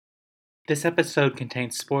This episode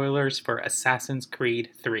contains spoilers for Assassin's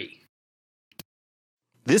Creed 3.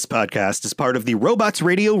 This podcast is part of the Robots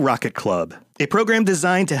Radio Rocket Club, a program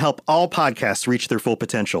designed to help all podcasts reach their full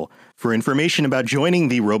potential. For information about joining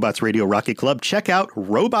the Robots Radio Rocket Club, check out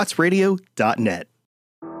robotsradio.net.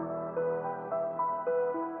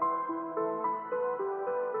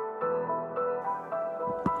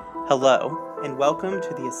 Hello, and welcome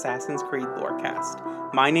to the Assassin's Creed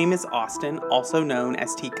Lorecast. My name is Austin, also known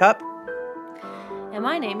as Teacup. And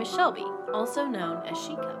my name is Shelby, also known as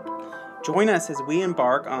She-Cup. Join us as we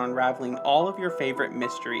embark on unraveling all of your favorite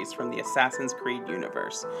mysteries from the Assassin's Creed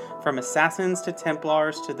universe. From assassins to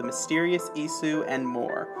Templars to the mysterious Isu and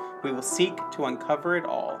more. We will seek to uncover it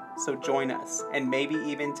all, so join us and maybe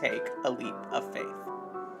even take a leap of faith.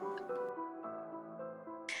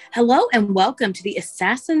 Hello and welcome to the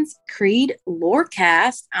Assassin's Creed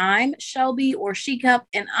Lorecast. I'm Shelby or She-Cup,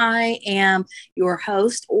 and I am your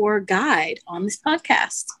host or guide on this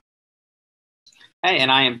podcast. Hey,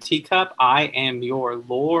 and I am Teacup. I am your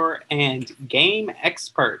lore and game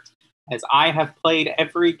expert, as I have played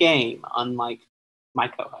every game, unlike my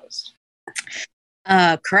co-host.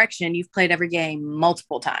 Correction, you've played every game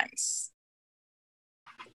multiple times.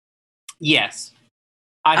 Yes.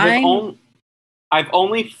 I've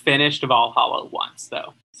only finished Valhalla once,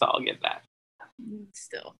 though, so I'll give that.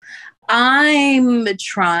 Still, I'm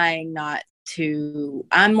trying not to.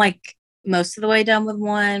 I'm like most of the way done with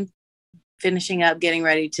one, finishing up, getting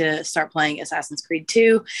ready to start playing Assassin's Creed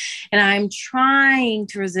 2, and I'm trying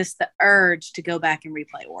to resist the urge to go back and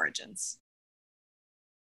replay Origins.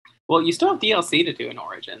 Well, you still have DLC to do in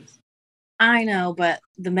Origins. I know, but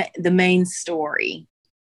the main story.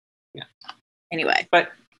 Yeah. Anyway.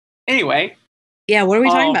 Yeah, what are we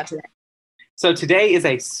talking about today? So today is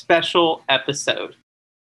a special episode.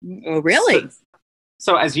 Oh, really?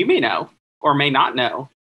 So as you may know, or may not know,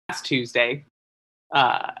 last Tuesday,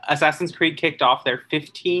 Assassin's Creed kicked off their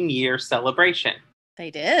 15-year celebration.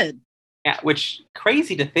 They did. Yeah, which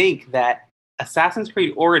crazy to think that Assassin's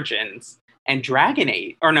Creed Origins and Dragon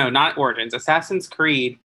Age, or no, not Origins, Assassin's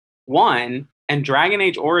Creed 1 and Dragon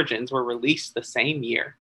Age Origins were released the same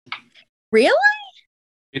year. Really?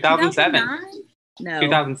 2007. No.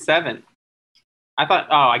 2007.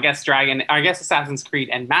 I guess Assassin's Creed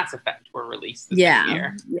and Mass Effect were released the same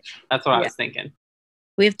year. Yeah. That's what I was thinking.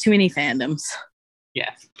 We have too many fandoms.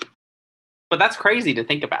 Yes. But that's crazy to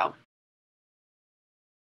think about.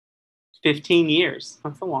 15 years.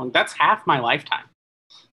 That's half my lifetime.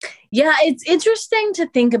 Yeah, it's interesting to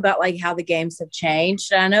think about like how the games have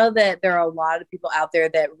changed. I know that there are a lot of people out there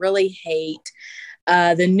that really hate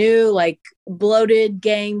the new like bloated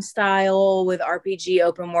game style with RPG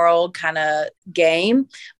open world kind of game.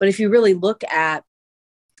 But if you really look at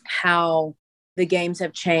how the games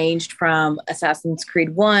have changed from Assassin's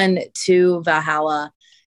Creed 1 to Valhalla,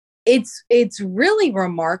 it's really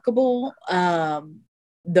remarkable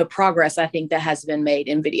the progress I think that has been made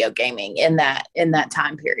in video gaming in that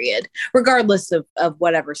time period, regardless of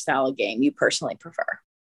whatever style of game you personally prefer.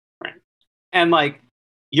 Right. And like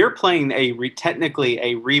you're playing technically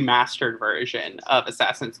a remastered version of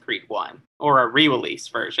Assassin's Creed 1 or a re-release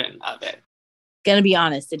version of it. Gonna be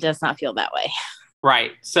honest, it does not feel that way.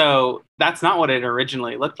 Right. So that's not what it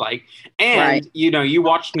originally looked like. And, you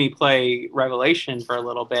watched me play Revelation for a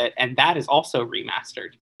little bit, and that is also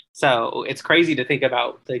remastered. So it's crazy to think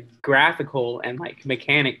about the graphical and like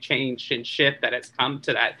mechanic change and shift that has come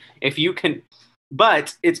to that.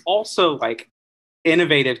 But it's also like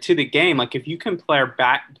innovative to the game. Like if you compare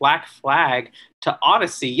Black Flag to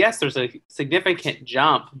Odyssey, yes, there's a significant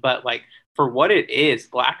jump, but like for what it is,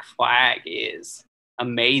 Black Flag is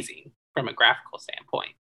amazing from a graphical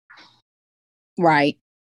standpoint. Right.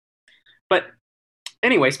 But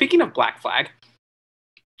anyway, speaking of Black Flag,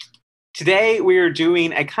 today we are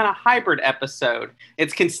doing a kind of hybrid episode.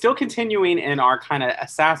 It's still continuing in our kind of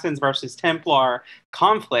Assassins versus Templar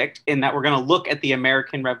conflict in that we're going to look at the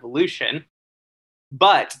American Revolution.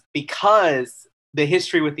 But because the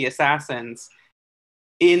history with the Assassins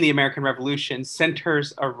in the American Revolution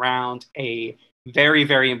centers around a very,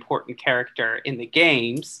 very important character in the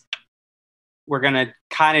games, we're going to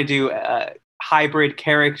kind of do a hybrid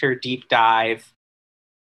character deep dive,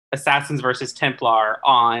 Assassins versus Templar,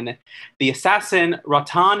 on the assassin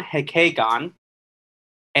Ratonhnhaké,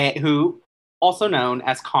 who also known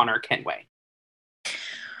as Connor Kenway.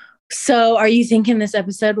 So are you thinking this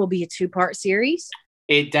episode will be a 2-part series?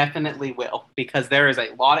 It definitely will, because there is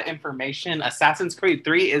a lot of information. Assassin's Creed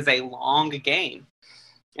 3 is a long game,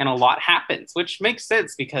 and a lot happens, which makes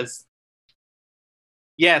sense because,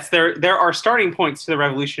 yes, there are starting points to the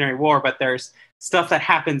Revolutionary War, but there's stuff that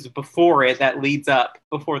happens before it that leads up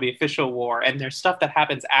before the official war, and there's stuff that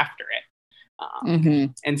happens after it.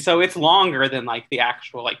 And so it's longer than like the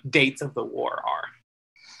actual like dates of the war are.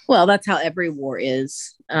 Well, that's how every war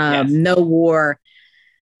is. Yes. No war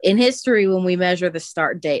in history, when we measure the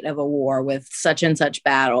start date of a war with such and such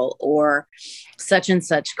battle or such and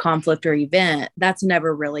such conflict or event, that's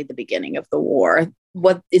never really the beginning of the war.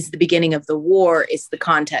 What is the beginning of the war is the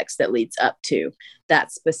context that leads up to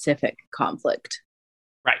that specific conflict.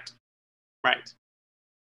 Right.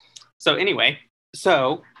 So anyway,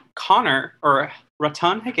 Connor, or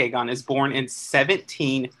Ratonhnhaké, is born in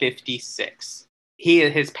 1756.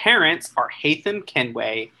 His parents are Hatham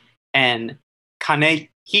Kenway and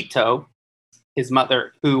Kanehito, his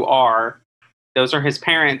mother, those are his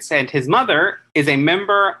parents. And his mother is a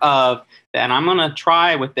member of, and I'm going to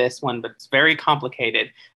try with this one, but it's very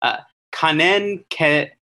complicated,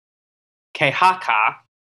 Kanen'kehá:ka,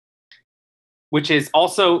 which is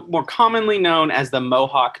also more commonly known as the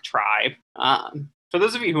Mohawk tribe. For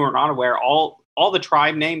those of you who are not aware, all the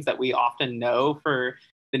tribe names that we often know for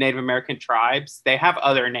the Native American tribes, they have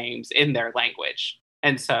other names in their language.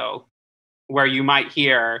 And so where you might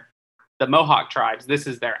hear the Mohawk tribes, this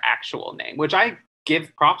is their actual name, which I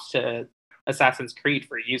give props to Assassin's Creed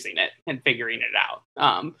for using it and figuring it out.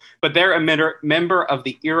 But they're a member of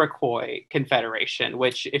the Iroquois Confederation,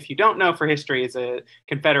 which, if you don't know for history, is a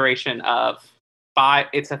confederation of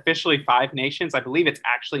it's officially 5 nations. I believe it's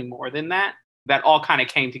actually more than that all kind of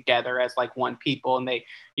came together as like one people, and they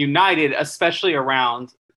united, especially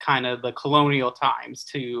around kind of the colonial times,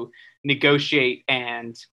 to negotiate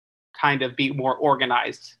and kind of be more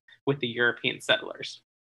organized with the European settlers.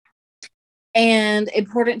 And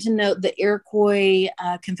important to note, the Iroquois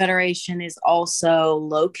Confederation is also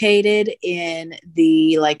located in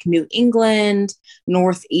the like New England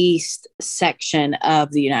Northeast section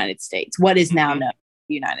of the United States, what is now known as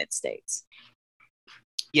the United States.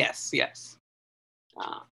 Yes.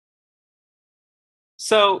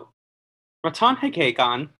 So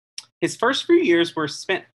Ratonhnhaké, his first few years were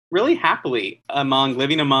spent really happily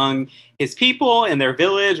living among his people in their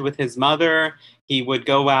village with his mother. He would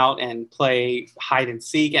go out and play hide and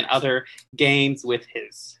seek and other games with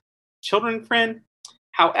his children friend.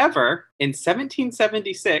 However, in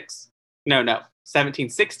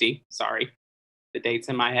 1760, sorry, the date's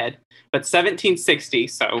in my head, but 1760,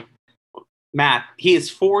 so math, he is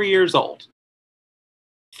 4 years old.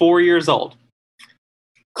 4 years old.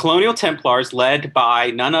 Colonial Templars, led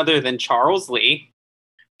by none other than Charles Lee,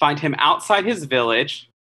 find him outside his village,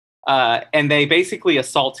 and they basically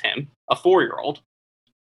assault him, a 4-year-old.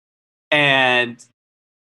 And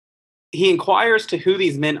he inquires to who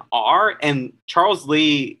these men are, and Charles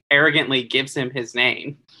Lee arrogantly gives him his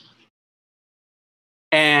name.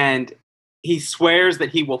 And he swears that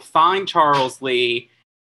he will find Charles Lee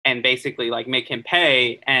and basically like make him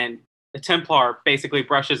pay, and the Templar basically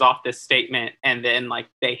brushes off this statement, and then like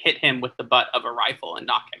they hit him with the butt of a rifle and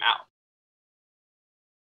knock him out.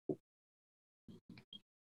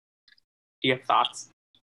 Do you have thoughts?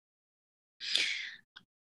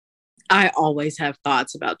 I always have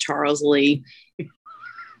thoughts about Charles Lee. Did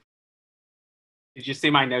you see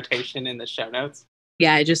my notation in the show notes?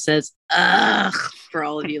 Yeah, it just says, ugh, for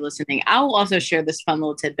all of you listening. I will also share this fun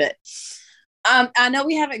little tidbit. I know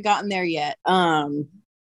we haven't gotten there yet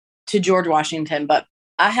to George Washington, but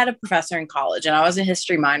I had a professor in college, and I was a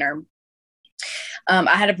history minor.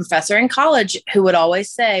 I had a professor in college who would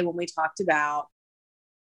always say, when we talked about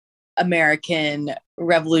American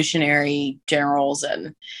revolutionary generals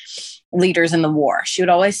and leaders in the war, she would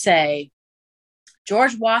always say,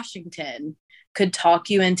 George Washington could talk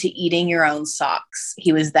you into eating your own socks.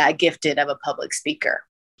 He was that gifted of a public speaker.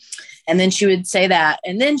 And then she would say that.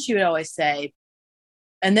 And then she would always say,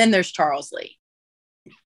 and then there's Charles Lee.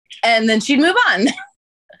 And then she'd move on.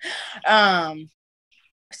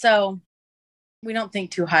 So we don't think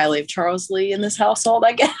too highly of Charles Lee in this household,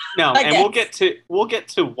 I guess. No, and we'll get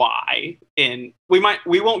to why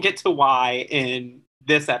we won't get to why in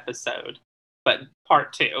this episode, but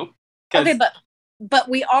part 2. Okay, but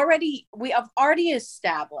we have already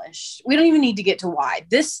established, we don't even need to get to why.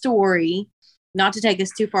 This story, not to take us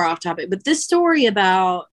too far off topic, but this story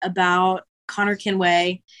about Connor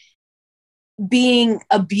Kenway being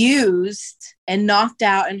abused and knocked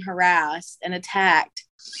out and harassed and attacked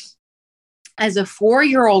as a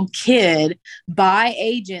 4-year-old kid by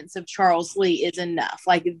agents of Charles Lee is enough.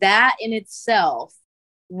 Like, that in itself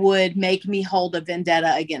would make me hold a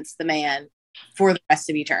vendetta against the man for the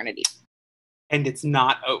rest of eternity. And it's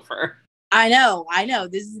not over. I know.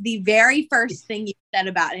 This is the very first thing you said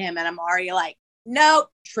about him, and I'm already like, nope,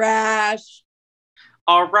 trash.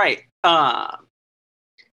 All right.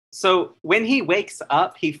 So when he wakes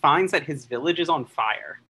up, he finds that his village is on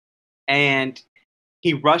fire. And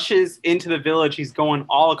he rushes into the village. He's going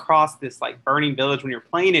all across this like burning village. When you're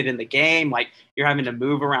playing it in the game, like you're having to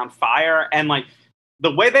move around fire. And like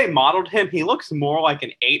the way they modeled him, he looks more like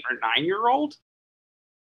an 8 or 9-year-old.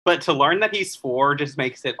 But to learn that he's 4 just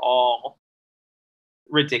makes it all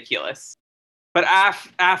ridiculous. But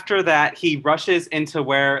after that, he rushes into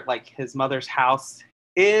where like his mother's house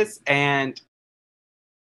is, and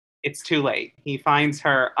it's too late. He finds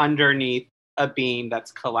her underneath a beam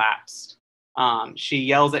that's collapsed. She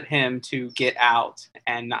yells at him to get out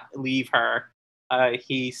and not leave her.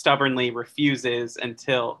 He stubbornly refuses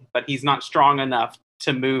but he's not strong enough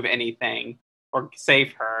to move anything or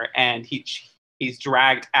save her, and he's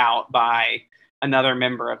dragged out by another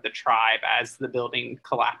member of the tribe as the building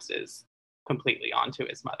collapses completely onto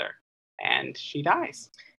his mother, and she dies.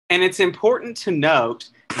 And it's important to note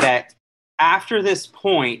that after this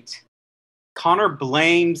point, Connor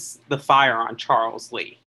blames the fire on Charles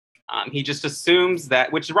Lee. He just assumes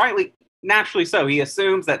that, which is rightly, naturally so, he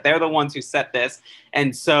assumes that they're the ones who set this.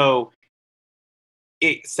 And so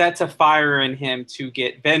it sets a fire in him to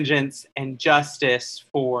get vengeance and justice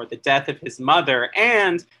for the death of his mother,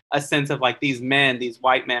 and a sense of like, these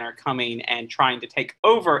white men are coming and trying to take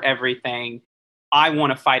over everything. I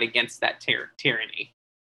want to fight against that tyranny.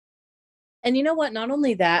 And you know what? Not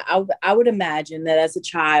only that, I would imagine that as a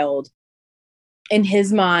child, in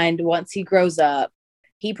his mind, once he grows up,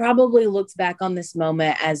 he probably looks back on this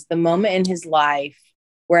moment as the moment in his life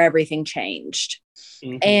where everything changed.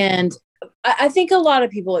 Mm-hmm. And I think a lot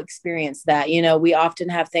of people experience that. You know, we often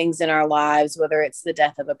have things in our lives, whether it's the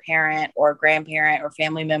death of a parent or a grandparent or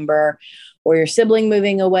family member, or your sibling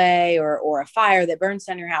moving away, or a fire that burns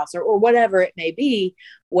down your house, or whatever it may be,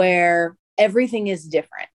 where everything is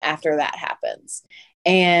different after that happens.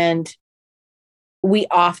 And we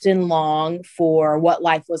often long for what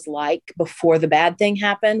life was like before the bad thing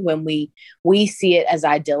happened, when we see it as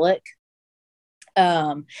idyllic.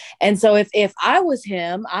 And so if I was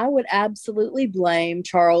him, I would absolutely blame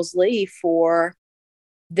Charles Lee for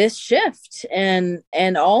this shift and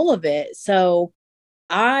all of it. So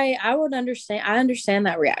I would understand. I understand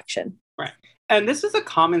that reaction. Right. And this is a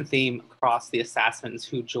common theme across the assassins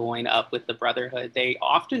who join up with the Brotherhood. They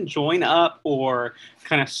often join up or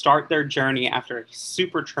kind of start their journey after a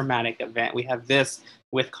super traumatic event. We have this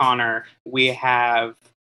with Connor. We have,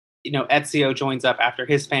 Ezio joins up after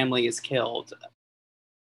his family is killed.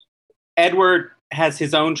 Edward has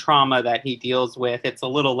his own trauma that he deals with. It's a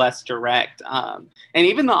little less direct. And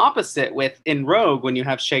even the opposite in Rogue, when you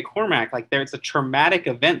have Shay Cormac, like there's a traumatic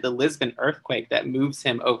event, the Lisbon earthquake, that moves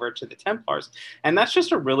him over to the Templars. And that's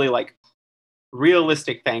just a really like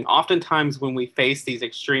realistic thing. Oftentimes when we face these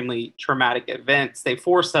extremely traumatic events, they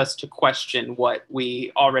force us to question what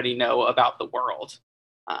we already know about the world.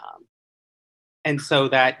 And so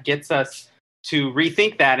that gets us to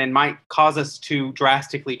rethink that and might cause us to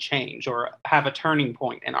drastically change or have a turning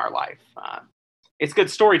point in our life. It's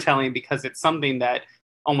good storytelling because it's something that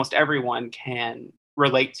almost everyone can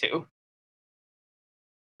relate to,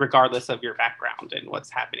 regardless of your background and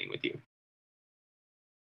what's happening with you.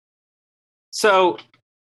 So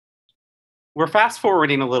we're fast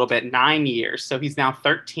forwarding a little bit, 9 years. So he's now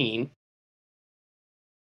 13.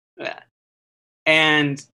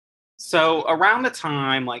 And so around the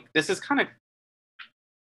time, like, this is kind of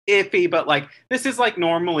iffy, but like this is like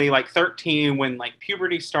normally like 13 when like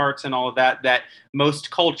puberty starts and all of that most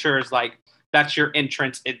cultures, like that's your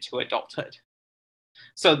entrance into adulthood.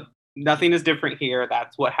 So nothing is different here.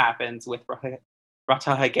 That's what happens with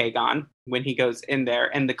Ratonhnhaké when he goes in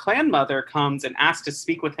there, and the clan mother comes and asks to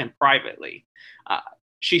speak with him privately.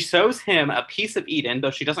 She shows him a piece of Eden,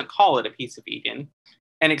 though she doesn't call it a piece of Eden,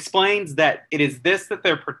 and explains that it is this that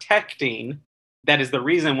they're protecting that is the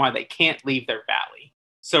reason why they can't leave their valley.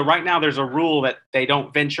 So right now there's a rule that they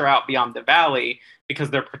don't venture out beyond the valley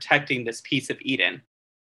because they're protecting this piece of Eden.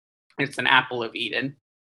 It's an apple of Eden.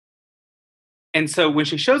 And so when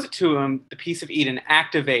she shows it to him, the piece of Eden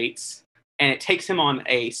activates and it takes him on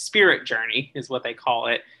a spirit journey, is what they call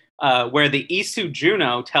it, where the Isu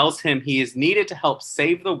Juno tells him he is needed to help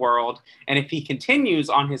save the world. And if he continues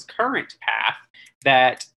on his current path,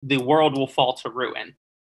 that the world will fall to ruin.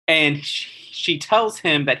 And she tells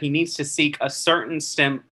him that he needs to seek a certain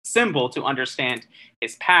symbol to understand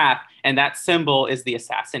his path. And that symbol is the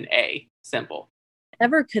Assassin A symbol.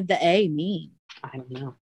 Whatever could the A mean? I don't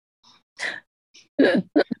know.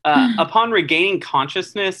 Upon regaining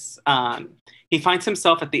consciousness, he finds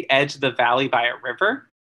himself at the edge of the valley by a river.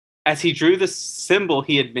 As he drew the symbol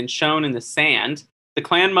he had been shown in the sand, the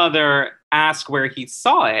clan mother asked where he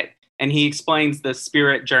saw it. And he explains the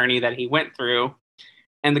spirit journey that he went through.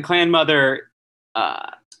 And the clan mother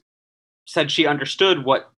said she understood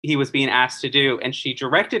what he was being asked to do, and she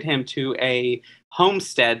directed him to a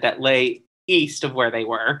homestead that lay east of where they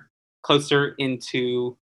were, closer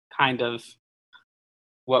into kind of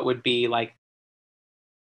what would be like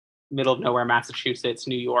middle of nowhere, Massachusetts,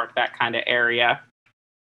 New York, that kind of area.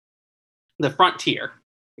 The frontier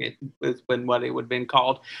is been what it would have been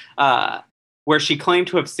called, where she claimed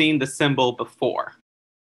to have seen the symbol before.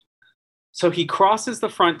 So he crosses the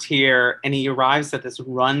frontier and he arrives at this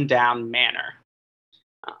rundown manor.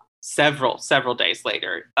 Several days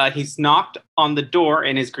later, he's knocked on the door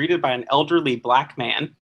and is greeted by an elderly black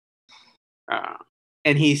man.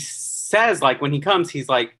 And he says, like, when he comes, he's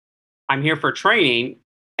like, "I'm here for training."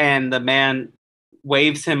 And the man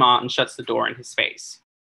waves him on and shuts the door in his face.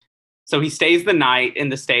 So he stays the night in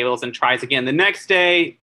the stables and tries again. The next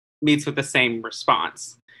day, meets with the same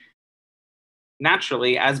response.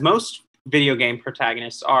 Naturally, as most video game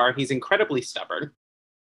protagonists are, he's incredibly stubborn.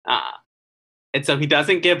 And so he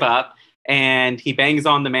doesn't give up, and he bangs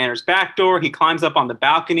on the manor's back door. He climbs up on the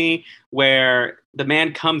balcony where the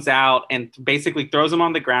man comes out and basically throws him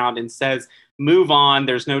on the ground and says, "Move on.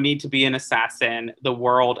 There's no need to be an assassin. The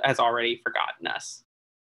world has already forgotten us."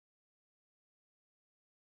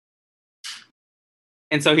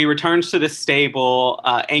 And so he returns to the stable,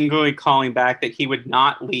 angrily calling back that he would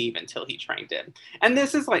not leave until he trained him. And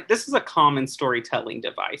this is a common storytelling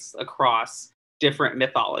device across different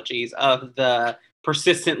mythologies of the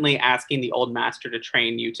persistently asking the old master to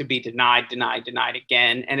train you, to be denied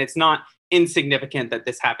again. And it's not insignificant that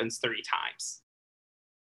this happens 3 times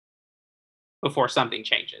before something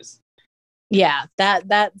changes. Yeah,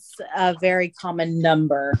 that's a very common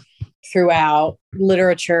number throughout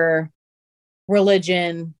literature,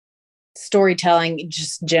 religion, storytelling,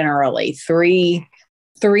 just generally. Three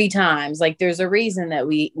times. Like, there's a reason that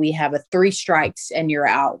we have a 3 strikes and you're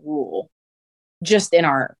out rule just in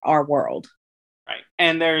our world. Right.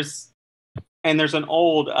 And there's an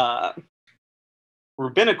old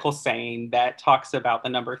rabbinical saying that talks about the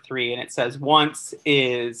number 3, and it says once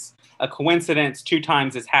is a coincidence, 2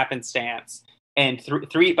 times is happenstance, and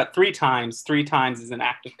three times is an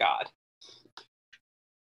act of God.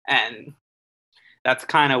 And that's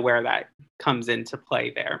kind of where that comes into play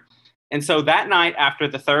there. And so that night, after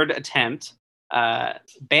the 3rd attempt,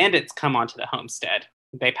 bandits come onto the homestead.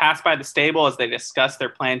 They pass by the stable as they discuss their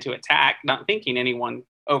plan to attack, not thinking anyone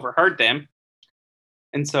overheard them.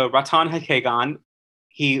 And so Ratonhnhaké,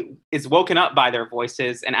 he is woken up by their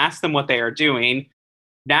voices and asks them what they are doing.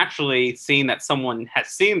 Naturally, seeing that someone has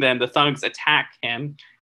seen them, the thugs attack him.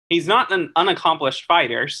 He's not an unaccomplished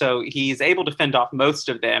fighter, so he's able to fend off most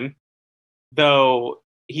of them, though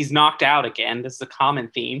he's knocked out again. This is a common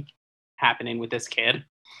theme happening with this kid.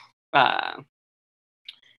 And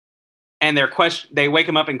they wake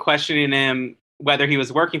him up and questioning him whether he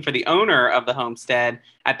was working for the owner of the homestead.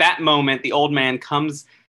 At that moment, the old man comes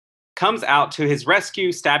out to his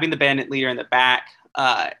rescue, stabbing the bandit leader in the back.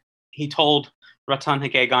 He told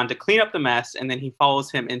Ratonhnhaké to clean up the mess, and then he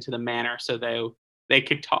follows him into the manor so they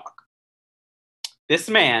could talk. This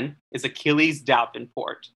man is Achilles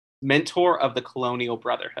Davenport, mentor of the Colonial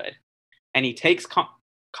Brotherhood, and he takes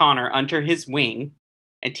Connor under his wing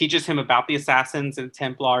and teaches him about the Assassins and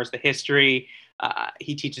Templars, the history.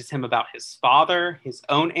 He teaches him about his father, his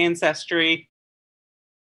own ancestry,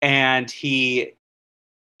 and he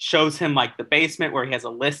shows him like the basement where he has a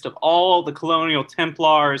list of all the Colonial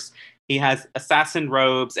Templars. He has assassin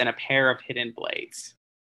robes and a pair of hidden blades.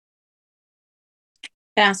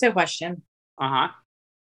 Can I ask you a question? Uh-huh.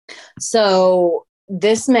 So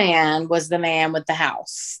this man was the man with the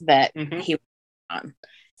house that he was on,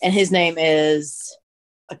 and his name is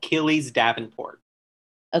Achilles Davenport.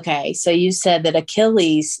 Okay, so you said that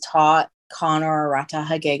Achilles taught Connor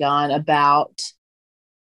Ratonhnhaké about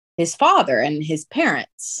his father and his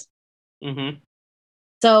parents. Mm-hmm.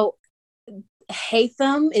 So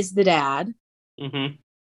Hatham is the dad,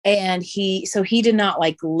 and he did not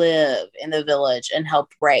like live in the village and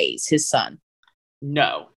help raise his son.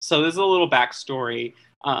 No. So there's a little backstory.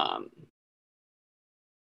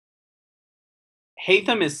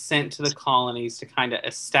 Hatham is sent to the colonies to kind of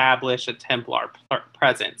establish a Templar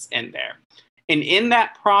presence in there. And in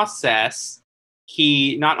that process,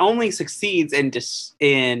 he not only succeeds in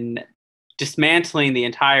dismantling the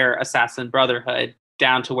entire Assassin Brotherhood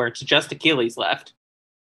down to where it's just Achilles left,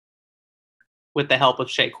 with the help of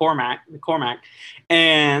Shay Cormac,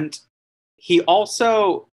 and he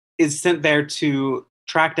also is sent there to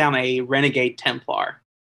track down a renegade Templar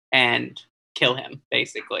and kill him,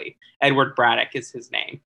 basically. Edward Braddock is his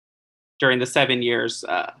name. During the 7 years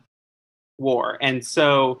war. And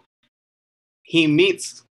so he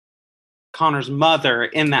meets Connor's mother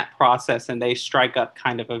in that process, and they strike up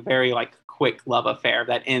kind of a very like quick love affair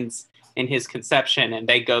that ends in his conception, and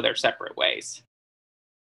they go their separate ways.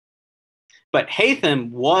 But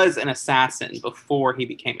Haytham was an assassin before he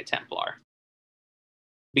became a Templar,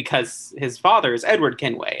 because his father is Edward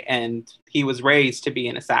Kenway, and he was raised to be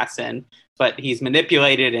an assassin, but he's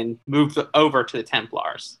manipulated and moved over to the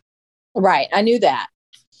Templars. Right, I knew that.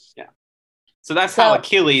 Yeah. So that's how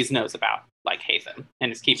Achilles knows about like Haytham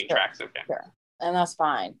and is keeping track. Okay. Sure. And that's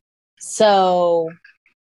fine. So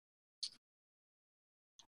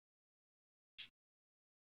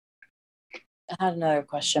I had another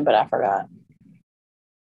question, but I forgot.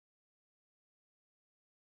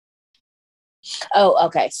 Oh,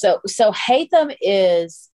 okay. So Haytham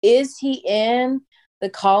is he in the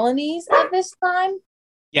colonies at this time?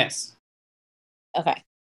 Yes. Okay.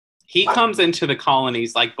 He comes into the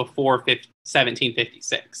colonies like before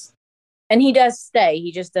 1756. And he does stay.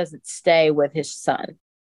 He just doesn't stay with his son.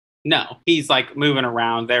 No, he's like moving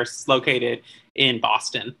around. They're located in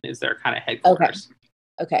Boston, is their kind of headquarters.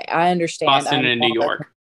 Okay, I understand. Boston and New York.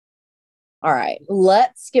 All right,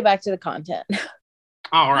 let's get back to the content.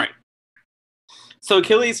 All right. So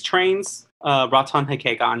Achilles trains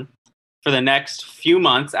Ratonhnhaké for the next few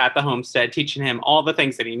months at the homestead, teaching him all the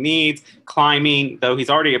things that he needs, climbing, though he's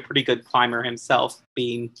already a pretty good climber himself,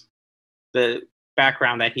 being the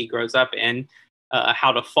background that he grows up in,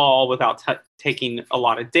 how to fall without taking a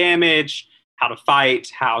lot of damage, how to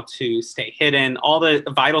fight, how to stay hidden, all the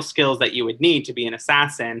vital skills that you would need to be an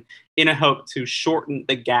assassin, in a hope to shorten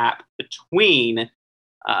the gap between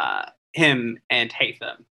him and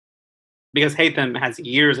Haytham. Because Haytham has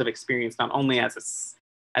years of experience not only as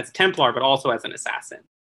a Templar, but also as an assassin.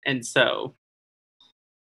 And so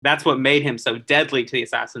that's what made him so deadly to the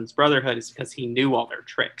Assassin's Brotherhood, is because he knew all their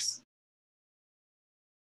tricks.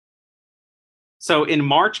 So in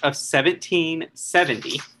March of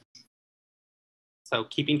 1770, so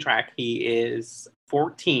keeping track, he is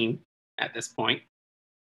 14 at this point,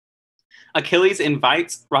 Achilles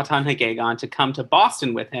invites Ratonhnhaké to come to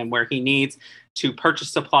Boston with him, where he needs to purchase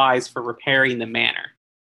supplies for repairing the manor.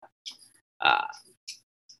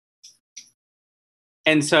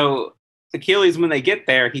 And so Achilles, when they get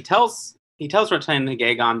there, he tells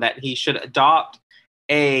Ratonhnhaké that he should adopt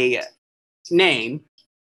a name,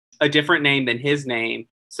 a different name than his name,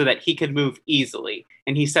 so that he could move easily.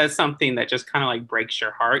 And he says something that just kind of like breaks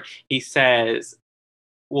your heart. He says,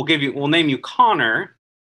 we'll name you Connor,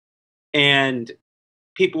 and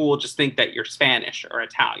people will just think that you're Spanish or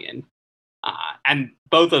Italian. And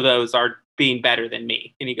both of those are being better than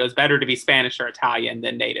me. And he goes, better to be Spanish or Italian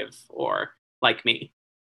than native or like me.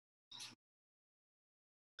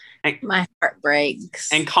 And, my heart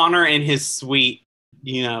breaks. And Connor, in his sweet,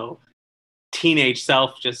 teenage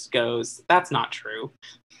self, just goes, that's not true.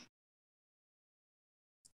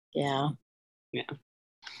 Yeah.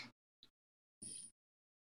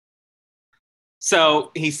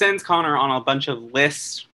 So he sends Connor on a bunch of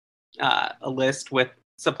lists, a list with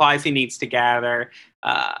supplies he needs to gather.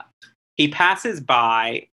 He passes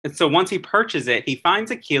by, and so once he purchases it, he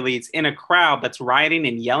finds Achilles in a crowd that's rioting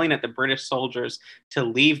and yelling at the British soldiers to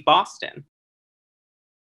leave Boston.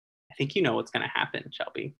 I think you know what's going to happen,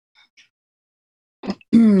 Shelby.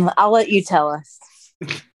 I'll let you tell us.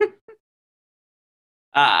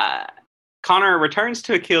 Connor returns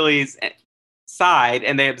to Achilles' side,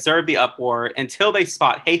 and they observe the uproar until they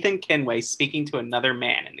spot Haytham Kenway speaking to another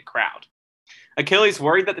man in the crowd. Achilles,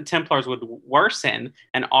 worried that the Templars would worsen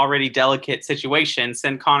an already delicate situation,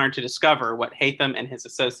 sent Connor to discover what Haytham and his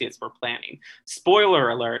associates were planning. Spoiler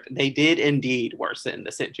alert, they did indeed worsen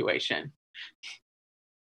the situation.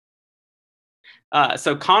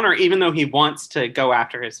 So Connor, even though he wants to go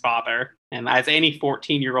after his father, and as any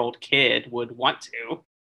 14-year-old kid would want to,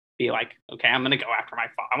 be like, okay, I'm going to go after my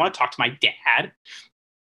father. I want to talk to my dad.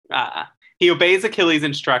 He obeys Achilles'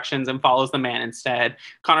 instructions and follows the man instead.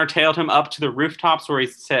 Connor tailed him up to the rooftops, where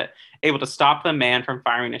he's able to stop the man from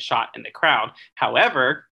firing a shot in the crowd.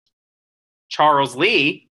 However, Charles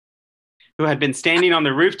Lee, who had been standing on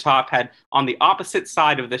the rooftop, had, on the opposite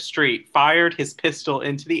side of the street, fired his pistol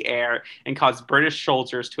into the air and caused British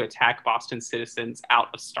soldiers to attack Boston citizens out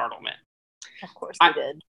of startlement. Of course they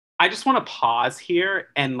did. I just want to pause here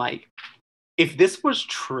and, if this was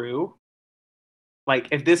true,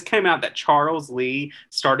 if this came out that Charles Lee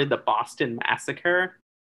started the Boston Massacre,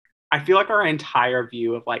 I feel like our entire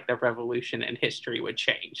view of, the revolution and history would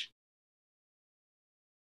change.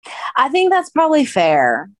 I think that's probably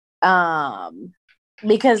fair.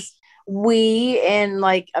 Because we in,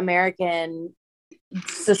 American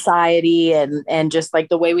society and just like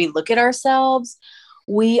the way we look at ourselves,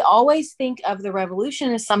 we always think of the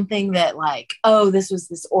revolution as something that like, oh, this was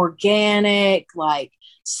this organic, like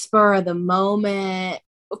spur of the moment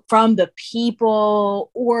from the people,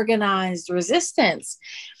 organized resistance.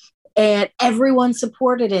 And everyone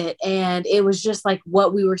supported it. And it was just like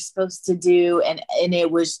what we were supposed to do. And it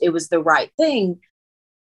was the right thing.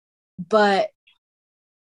 But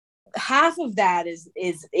half of that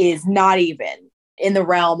is not even in the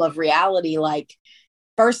realm of reality. Like,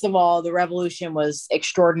 first of all, the revolution was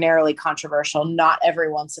extraordinarily controversial. Not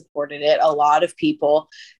everyone supported it. A lot of people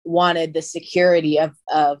wanted the security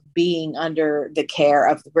of being under the care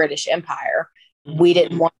of the British Empire. We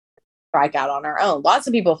didn't want to strike out on our own. Lots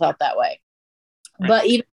of people felt that way. Right. But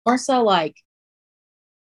even more so, like,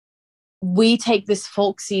 we take this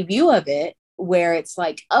folksy view of it where it's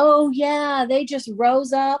like, oh yeah, they just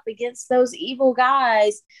rose up against those evil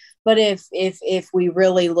guys. But if we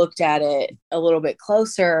really looked at it a little bit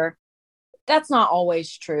closer, that's not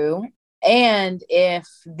always true. And if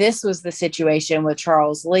this was the situation with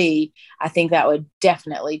Charles Lee, I think that would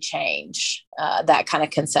definitely change that kind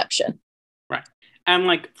of conception. Right. And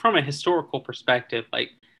like from a historical perspective,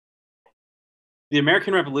 like the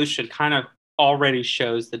American Revolution kind of already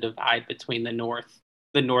shows the divide between the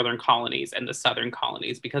northern colonies and the southern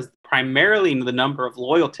colonies, because primarily the number of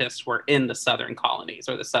loyalists were in the southern colonies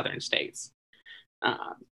or the southern states.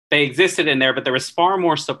 They existed in there, but there was far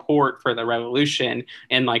more support for the revolution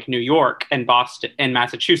in like New York and Boston and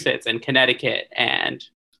Massachusetts and Connecticut and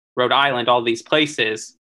Rhode Island, all these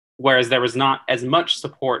places, whereas there was not as much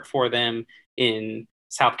support for them in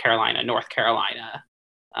South Carolina, North Carolina.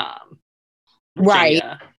 Right.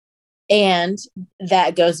 And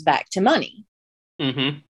that goes back to money.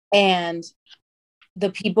 Mm-hmm. And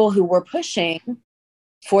the people who were pushing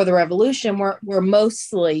for the revolution were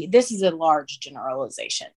mostly, this is a large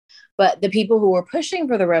generalization, but the people who were pushing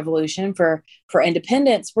for the revolution, for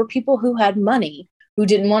independence, were people who had money, who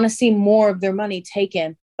didn't want to see more of their money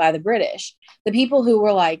taken by the British. The people who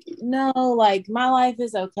were like, no, like my life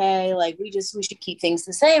is okay, like we should keep things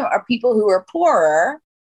the same, are people who are poorer,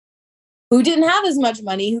 who didn't have as much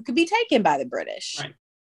money, who could be taken by the British. Right.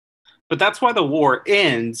 But that's why the war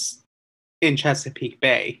ends in Chesapeake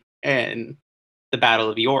Bay and the Battle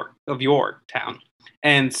of Yorktown.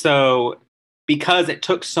 And so because it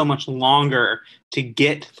took so much longer to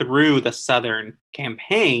get through the Southern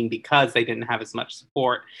campaign, because they didn't have as much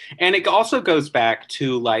support. And it also goes back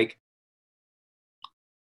to like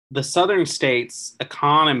the Southern states'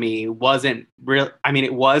 economy wasn't real. I mean,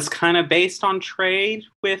 it was kind of based on trade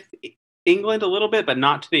with England a little bit, but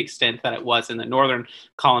not to the extent that it was in the northern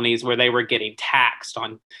colonies, where they were getting taxed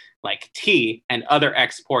on like tea and other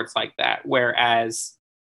exports like that. Whereas,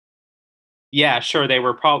 yeah, sure,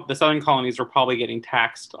 the southern colonies were probably getting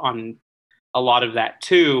taxed on a lot of that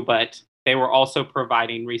too, but they were also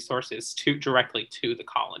providing resources directly to the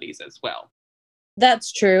colonies as well.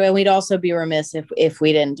 That's true. And we'd also be remiss if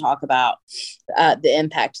we didn't talk about the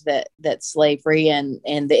impact that slavery and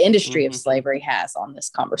the industry of slavery has on this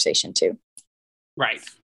conversation too. Right.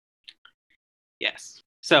 Yes.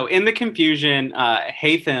 So in the confusion,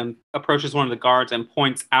 Hatham approaches one of the guards and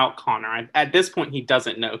points out Connor. At this point, he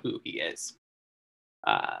doesn't know who he is,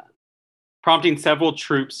 prompting several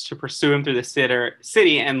troops to pursue him through the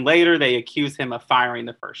city. And later they accuse him of firing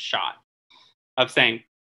the first shot, of saying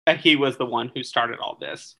that he was the one who started all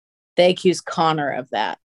this. They accuse Connor of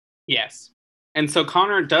that. Yes. And so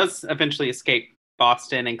Connor does eventually escape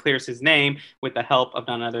Boston and clears his name with the help of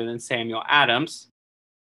none other than Samuel Adams,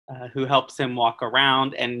 who helps him walk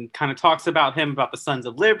around and kind of talks about the Sons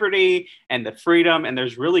of Liberty and the freedom. And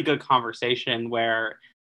there's really good conversation where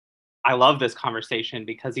I love this conversation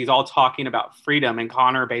because he's all talking about freedom. And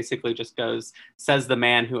Connor basically just says the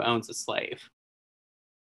man who owns a slave.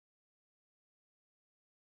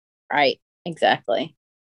 Right, exactly.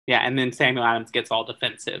 Yeah, and then Samuel Adams gets all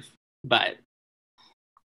defensive. But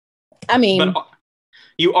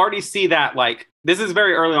you already see that, like, this is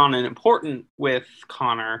very early on and important with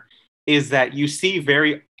Connor, is that you see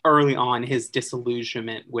very early on his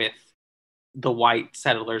disillusionment with the white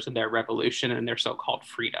settlers and their revolution and their so-called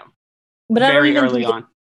freedom. But very early on.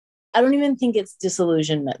 I don't even think it's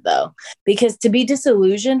disillusionment, though, because to be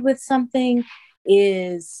disillusioned with something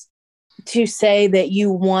is to say that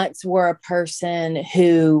you once were a person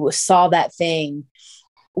who saw that thing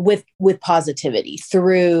with positivity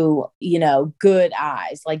through, good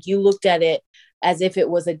eyes. Like you looked at it as if it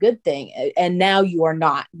was a good thing. And now you are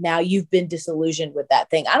not. Now you've been disillusioned with that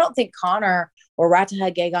thing. I don't think Connor or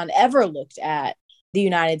Ratonhnhaké ever looked at the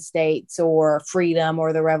United States or freedom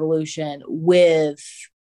or the revolution with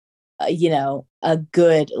a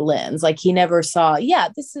good lens. Like he never saw,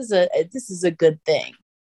 this is a good thing.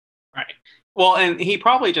 Right. Well, and he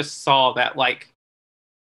probably just saw that, like,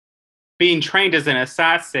 being trained as an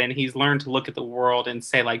assassin, he's learned to look at the world and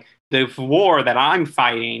say, like, the war that I'm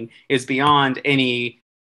fighting is beyond any,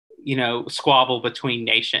 squabble between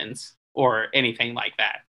nations or anything like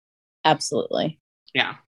that. Absolutely.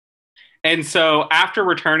 Yeah. And so after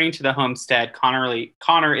returning to the homestead,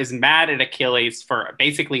 Connor is mad at Achilles for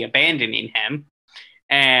basically abandoning him.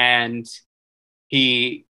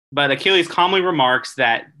 But Achilles calmly remarks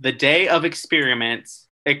that the day of experience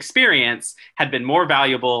had been more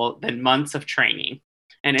valuable than months of training.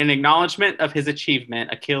 And in acknowledgement of his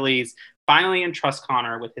achievement, Achilles finally entrusts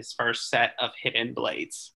Connor with his first set of hidden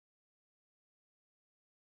blades.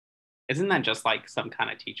 Isn't that just like some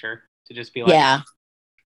kind of teacher to just be like, yeah,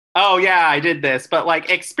 oh yeah, I did this, but like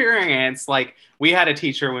experience, like we had a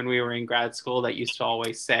teacher when we were in grad school that used to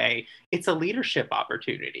always say, it's a leadership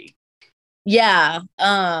opportunity. Yeah.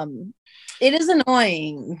 It is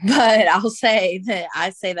annoying, but I'll say that I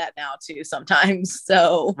say that now too sometimes.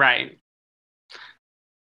 So right.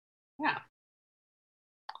 Yeah.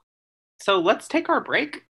 So let's take our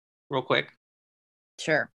break real quick.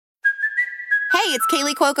 Sure. Hey, it's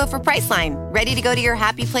Kaylee Cuoco for Priceline. Ready to go to your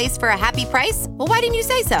happy place for a happy price? Well, why didn't you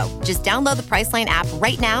say so? Just download the Priceline app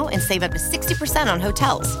right now and save up to 60% on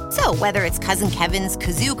hotels. So whether it's Cousin Kevin's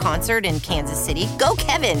Kazoo Concert in Kansas City, go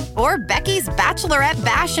Kevin, or Becky's Bachelorette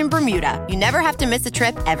Bash in Bermuda, you never have to miss a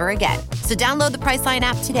trip ever again. So download the Priceline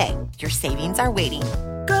app today. Your savings are waiting.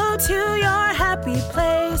 Go to your happy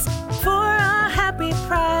place for a happy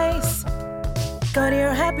price. Go to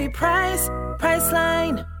your happy price,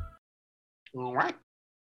 Priceline. All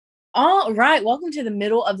right. Welcome to the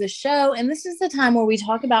middle of the show. And this is the time where we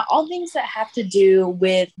talk about all things that have to do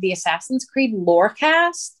with the Assassin's Creed lore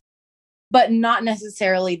cast, but not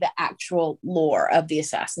necessarily the actual lore of the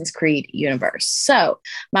Assassin's Creed universe. So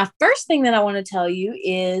my first thing that I want to tell you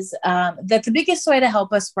is that the biggest way to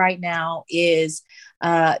help us right now is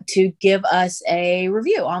to give us a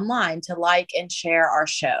review online, to like and share our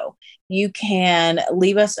show. You can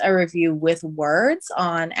leave us a review with words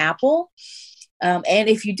on Apple. And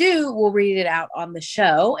if you do, we'll read it out on the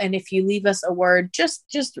show. And if you leave us a word,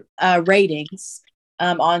 just ratings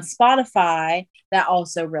on Spotify, that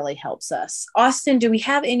also really helps us. Austin, do we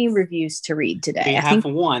have any reviews to read today? We have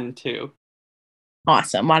one, too.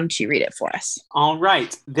 Awesome. Why don't you read it for us? All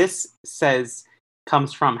right. This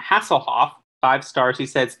comes from Hasselhoff, 5 stars. He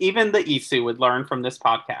says, even the Isu would learn from this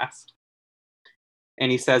podcast.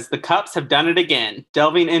 And he says, the Cups have done it again,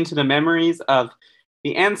 delving into the memories of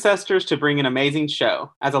the ancestors to bring an amazing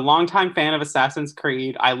show. As a longtime fan of Assassin's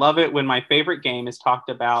Creed, I love it when my favorite game is talked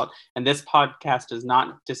about, and this podcast does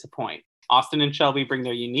not disappoint. Austin and Shelby bring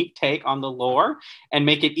their unique take on the lore and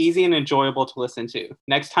make it easy and enjoyable to listen to.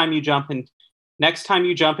 Next time you jump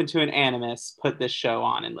into an Animus, put this show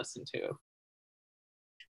on and listen to.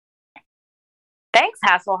 Thanks,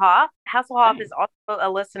 Hasselhoff. Hasselhoff is also a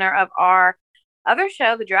listener of our other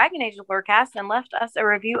show, the Dragon Age Lorecast, and left us a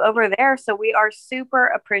review over there. So we are super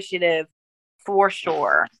appreciative for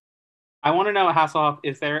sure. I want to know, Hasselhoff,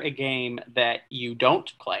 is there a game that you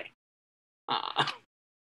don't play?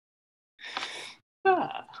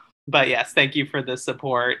 But yes, thank you for the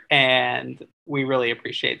support, and we really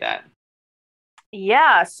appreciate that.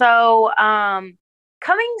 Yeah, so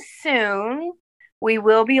coming soon, we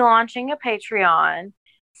will be launching a Patreon.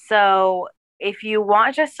 So if you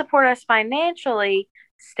want to support us financially,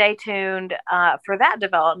 stay tuned for that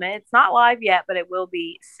development. It's not live yet, but it will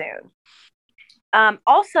be soon.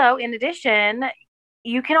 Also, in addition,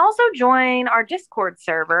 you can also join our Discord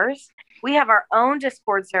servers. We have our own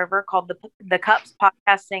Discord server called the Cups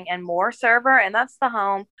Podcasting and More server, and that's the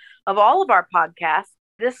home of all of our podcasts.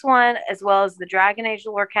 This one, as well as the Dragon Age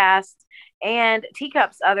Lorecast and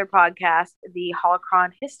Teacup's other podcast, the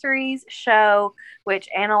Holocron Histories show, which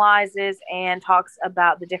analyzes and talks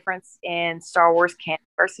about the difference in Star Wars canon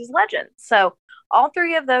versus legend. So all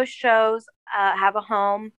 3 of those shows have a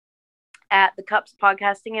home at the Cups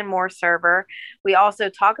Podcasting and More server. We also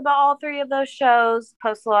talk about all 3 of those shows,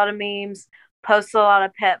 post a lot of memes, post a lot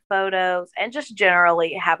of pet photos, and just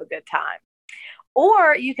generally have a good time.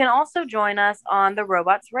 Or you can also join us on the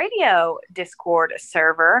Robots Radio Discord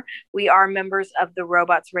server. We are members of the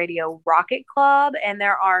Robots Radio Rocket Club, and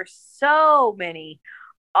there are so many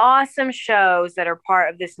awesome shows that are part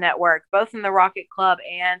of this network, both in the Rocket Club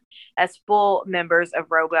and as full members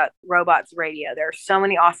of Robots Radio. There are so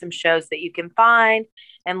many awesome shows that you can find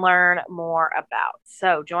and learn more about.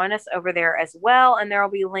 So join us over there as well, and there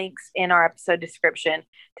will be links in our episode description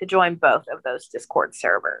to join both of those Discord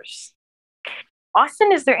servers.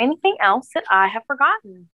 Austin, is there anything else that I have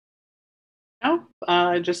forgotten?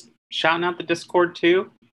 No, just shouting out the Discord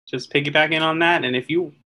too. Just piggybacking on that. And if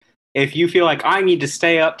you feel like I need to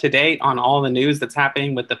stay up to date on all the news that's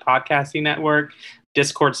happening with the podcasting network,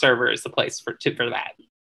 Discord server is the place for that.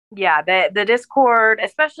 Yeah, the Discord,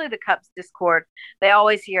 especially the Cups Discord, they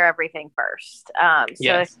always hear everything first. So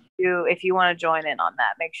yes. if you want to join in on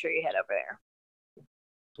that, make sure you head over there.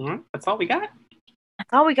 All right, that's all we got.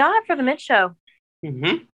 That's all we got for the mid show.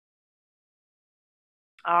 Mm-hmm.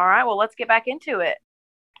 All right, well, let's get back into it.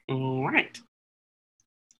 All right.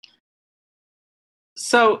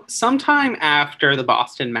 So sometime after the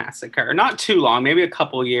Boston Massacre, not too long, maybe a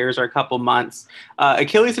couple years or a couple months,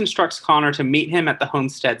 Achilles instructs Connor to meet him at the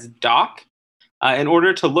homestead's dock in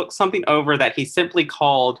order to look something over that he simply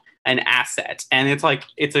called an asset. And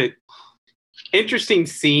it's a interesting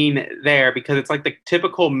scene there because it's like the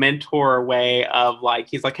typical mentor way of like,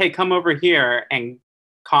 he's like, hey, come over here. And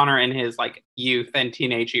Connor in his like youth and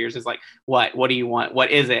teenage years is like, what do you want? What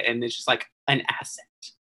is it? And it's just like an asset.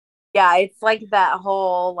 Yeah, it's like that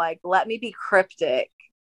whole, like, let me be cryptic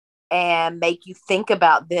and make you think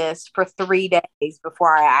about this for 3 days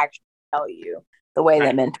before I actually tell you the way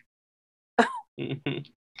that meant. Mm-hmm.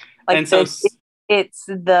 Like, and so it's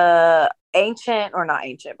the ancient, or not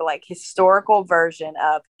ancient, but like historical version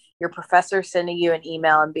of your professor sending you an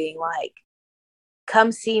email and being like,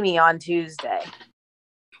 come see me on Tuesday.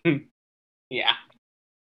 Yeah.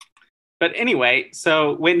 But anyway,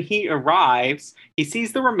 so when he arrives, he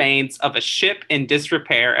sees the remains of a ship in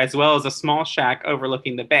disrepair as well as a small shack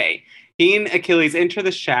overlooking the bay. He and Achilles enter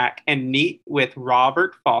the shack and meet with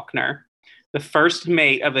Robert Faulkner, the first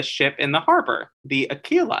mate of the ship in the harbor, the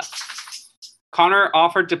Aquila. Connor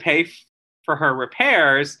offered to pay for her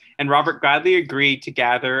repairs, and Robert gladly agreed to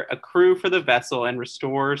gather a crew for the vessel and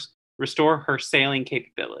restore her sailing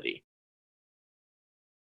capability.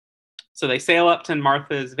 So they sail up to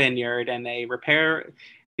Martha's Vineyard and they repair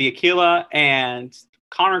the Aquila, and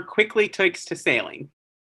Connor quickly takes to sailing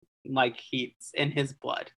like he's in his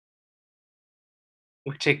blood.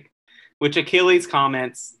 Which Achilles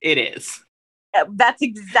comments, it is. That's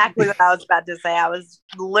exactly what I was about to say. I was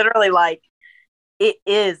literally like, it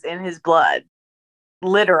is in his blood.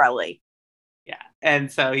 Literally. Yeah.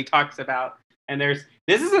 And so he talks about, and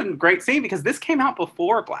this is a great scene because this came out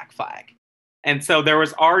before Black Flag. And so there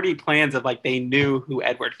was already plans of like, they knew who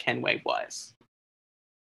Edward Kenway was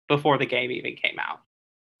before the game even came out.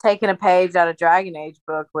 Taking a page out of Dragon Age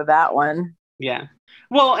book with that one. Yeah.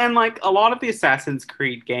 Well, and like a lot of the Assassin's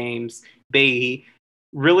Creed games, they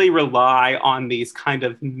really rely on these kind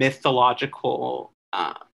of mythological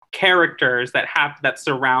characters that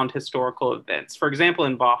surround historical events. For example,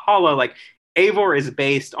 in Valhalla, like Eivor is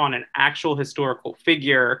based on an actual historical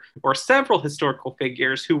figure or several historical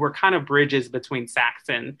figures who were kind of bridges between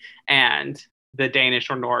Saxon and the Danish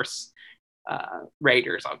or Norse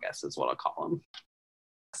raiders, I guess is what I'll call them.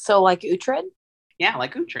 So like Uhtred? Yeah,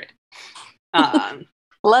 like Uhtred.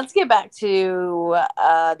 Let's get back to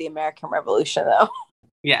the American Revolution, though.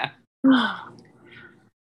 Yeah.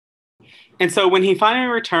 And so when he finally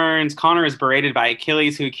returns, Connor is berated by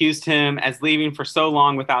Achilles, who accused him as leaving for so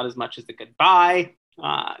long without as much as a goodbye.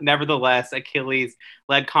 Nevertheless, Achilles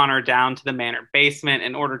led Connor down to the manor basement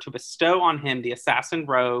in order to bestow on him the assassin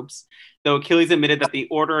robes. Though Achilles admitted that the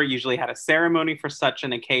order usually had a ceremony for such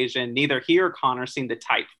an occasion, neither he or Connor seemed the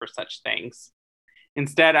type for such things.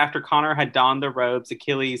 Instead, after Connor had donned the robes,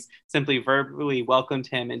 Achilles simply verbally welcomed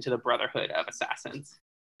him into the Brotherhood of Assassins.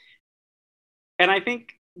 And I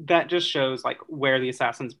think that just shows like where the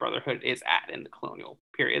Assassins Brotherhood is at in the colonial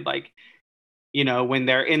period. Like, you know, when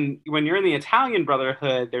you're in the Italian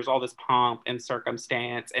Brotherhood, there's all this pomp and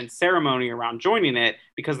circumstance and ceremony around joining it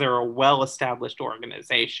because they're a well-established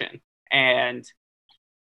organization. And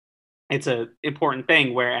it's an important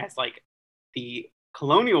thing, whereas like the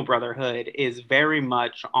colonial Brotherhood is very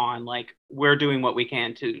much on like, we're doing what we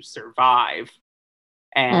can to survive.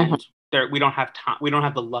 And we don't have time. We don't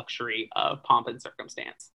have the luxury of pomp and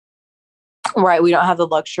circumstance. Right. We don't have the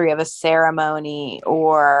luxury of a ceremony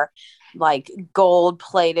or like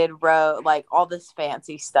gold-plated robe, like all this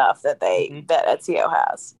fancy stuff that that Ezio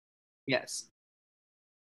has. Yes.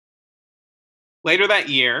 Later that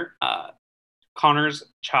year, Connor's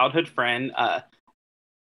childhood friend,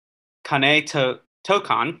 Kane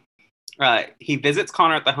Tokan, he visits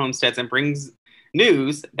Connor at the homesteads and brings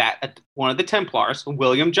news that one of the Templars,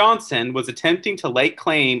 William Johnson, was attempting to lay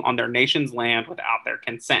claim on their nation's land without their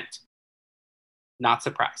consent. Not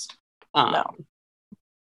surprised. No.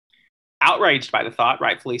 Outraged by the thought,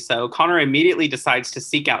 rightfully so, Connor immediately decides to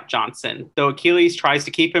seek out Johnson. Though Achilles tries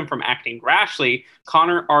to keep him from acting rashly,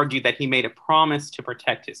 Connor argued that he made a promise to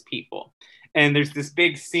protect his people. And there's this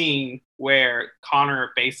big scene where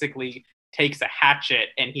Connor basically takes a hatchet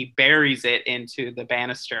and he buries it into the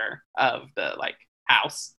banister of the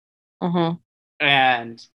house. Mm-hmm.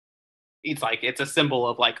 And it's a symbol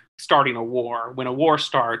of starting a war. When a war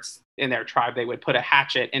starts in their tribe, they would put a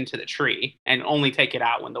hatchet into the tree and only take it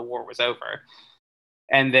out when the war was over.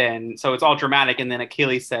 And then, so it's all dramatic. And then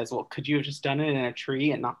Achilles says, well, could you have just done it in a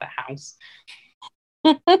tree and not the house?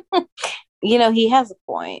 He has a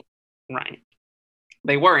point. Right.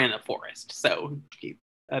 They were in a forest, so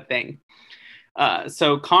a thing.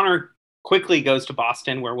 So Connor quickly goes to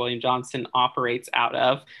Boston, where William Johnson operates out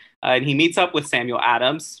of, and he meets up with Samuel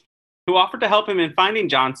Adams, who offered to help him in finding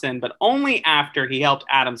Johnson, but only after he helped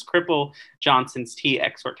Adams cripple Johnson's tea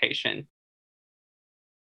exhortation.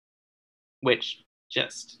 Which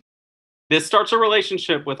this starts a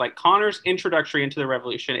relationship with Connor's introductory into the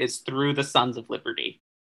revolution is through the Sons of Liberty.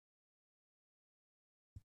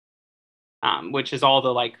 Which is all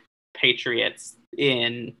the patriots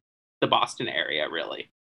in the Boston area, really.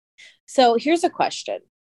 So here's a question.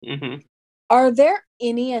 Mm-hmm. Are there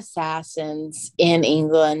any assassins in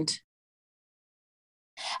England?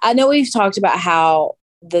 I know we've talked about how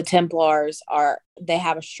the Templars they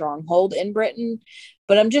have a stronghold in Britain,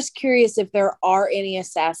 but I'm just curious if there are any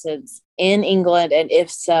assassins in England, and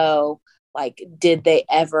if so, did they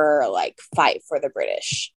ever fight for the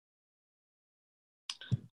British?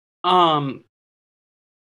 At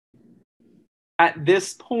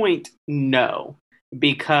this point, no,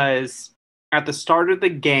 because at the start of the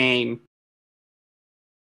game,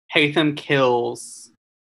 Haytham kills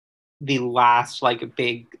the last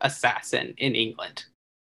big assassin in England.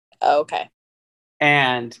 Oh, okay.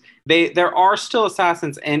 And there are still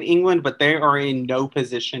assassins in England, but they are in no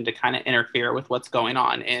position to kind of interfere with what's going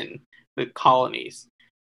on in the colonies.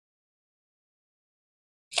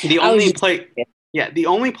 The only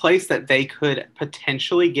place that they could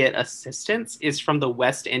potentially get assistance is from the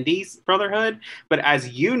West Indies Brotherhood. But as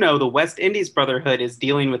you know, the West Indies Brotherhood is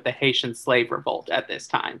dealing with the Haitian slave revolt at this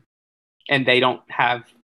time. And they don't have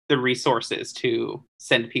the resources to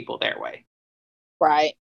send people their way.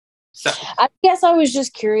 Right. So I guess I was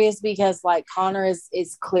just curious because Connor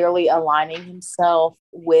is clearly aligning himself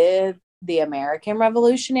with the American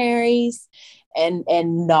revolutionaries and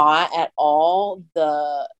not at all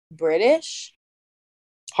the British.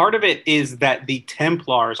 Part of it is that the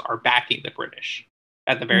Templars are backing the British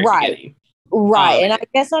at the very beginning. Right. And I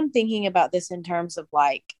guess I'm thinking about this in terms of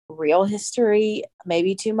real history,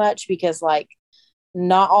 maybe too much, because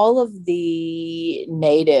not all of the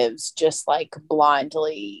natives just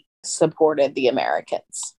blindly supported the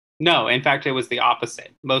Americans. No, in fact, it was the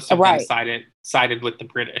opposite. Most of them sided with the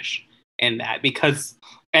British in that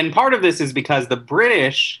and part of this is because the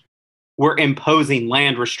British were imposing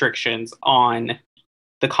land restrictions on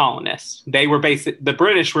the colonists. The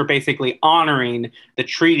British were basically honoring the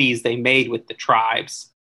treaties they made with the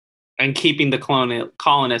tribes and keeping the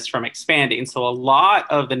colonists from expanding. So a lot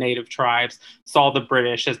of the native tribes saw the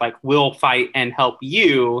British as we'll fight and help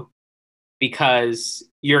you because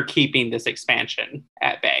you're keeping this expansion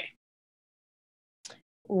at bay.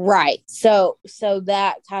 Right. So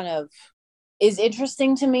that kind of is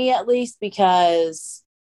interesting to me, at least, because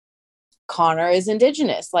Connor is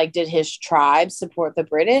indigenous. Did his tribe support the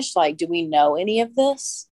British? Do we know any of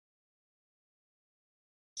this?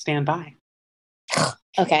 Stand by.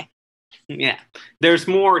 Okay. Yeah, there's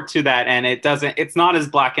more to that, and it's not as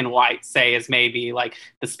black and white, say, as maybe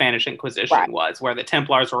the Spanish Inquisition was, where the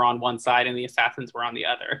Templars were on one side and the assassins were on the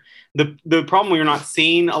other. The problem we're not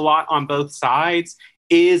seeing a lot on both sides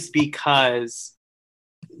is because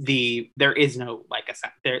there is no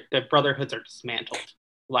the brotherhoods are dismantled.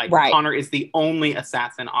 Connor is the only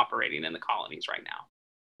assassin operating in the colonies right now.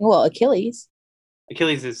 Well, Achilles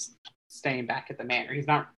is staying back at the manor. He's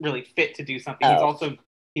not really fit to do something.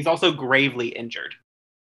 He's also gravely injured.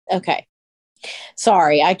 Okay.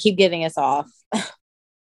 Sorry, I keep getting us off.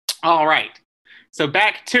 All right. So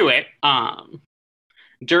back to it.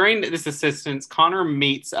 During this assistance, Connor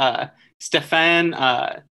meets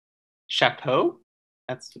Stéphane Chapeau.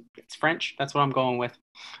 It's French. That's what I'm going with.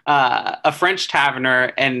 A French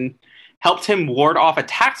taverner, and helped him ward off a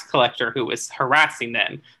tax collector who was harassing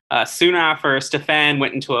them. Soon after, Stéphane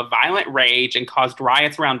went into a violent rage and caused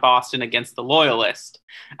riots around Boston against the Loyalists.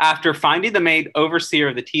 After finding the main overseer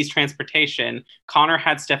of the tea's transportation, Connor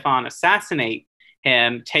had Stéphane assassinate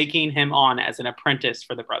him, taking him on as an apprentice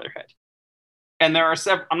for the Brotherhood. And there are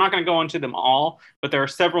several, I'm not going to go into them all, but there are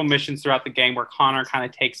several missions throughout the game where Connor kind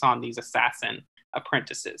of takes on these assassin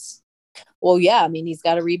apprentices. Well, yeah, I mean, he's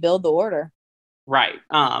got to rebuild the order. Right.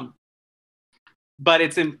 But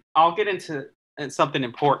I'll get into something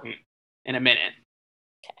important in a minute.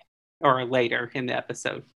 Okay. Or later in the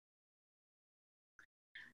episode.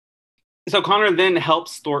 So Connor then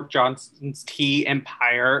helps thwart Johnson's tea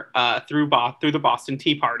empire through the Boston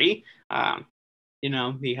Tea Party.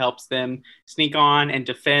 He helps them sneak on and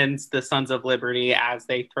defends the Sons of Liberty as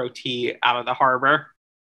they throw tea out of the harbor,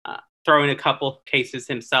 throwing a couple cases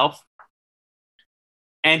himself.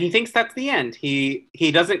 And he thinks that's the end.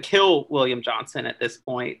 He doesn't kill William Johnson at this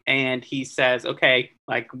point, and he says, okay,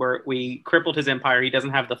 like we crippled his empire. He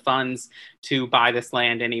doesn't have the funds to buy this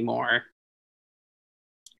land anymore.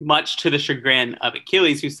 Much to the chagrin of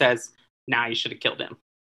Achilles, who says, nah, you should have killed him.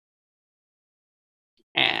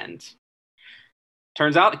 And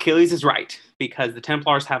turns out Achilles is right, because the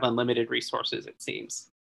Templars have unlimited resources, it seems.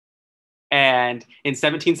 And in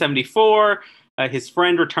 1774, his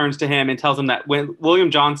friend returns to him and tells him that William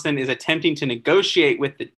Johnson is attempting to negotiate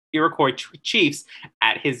with the Iroquois chiefs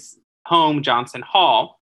at his home, Johnson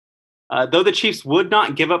Hall. Though the chiefs would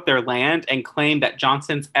not give up their land and claim that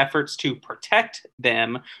Johnson's efforts to protect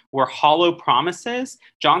them were hollow promises,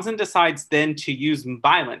 Johnson decides then to use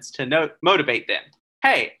violence to motivate them.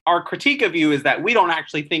 Hey, our critique of you is that we don't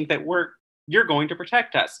actually think that you're going to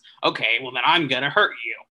protect us. Okay, well then I'm going to hurt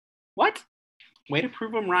you. What? Way to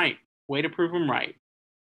prove him right. Way to prove him right.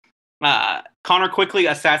 Connor quickly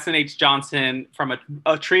assassinates Johnson from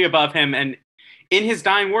a tree above him, and in his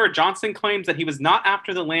dying word, Johnson claims that he was not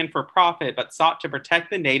after the land for profit, but sought to protect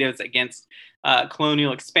the natives against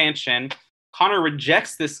colonial expansion. Connor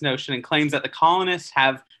rejects this notion and claims that the colonists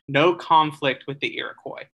have no conflict with the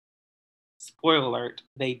Iroquois. Spoiler alert,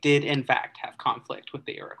 they did in fact have conflict with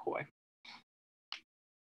the Iroquois.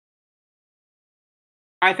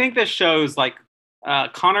 I think this shows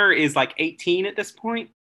Connor is 18 at this point.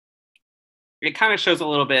 It kind of shows a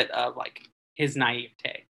little bit of his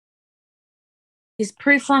naivete. His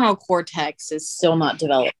prefrontal cortex is still not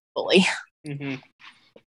developed fully. Mm-hmm.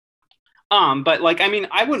 But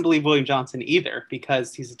I wouldn't believe William Johnson either,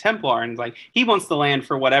 because he's a Templar and he wants the land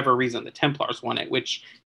for whatever reason the Templars want it, which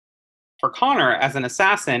for Connor as an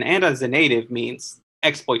assassin and as a native means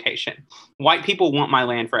exploitation. White people want my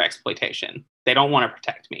land for exploitation. They don't want to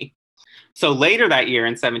protect me. So later that year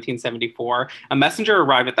in 1774, a messenger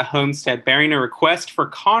arrived at the homestead bearing a request for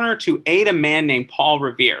Connor to aid a man named Paul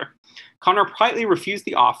Revere. Connor politely refused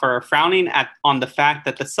the offer, frowning on the fact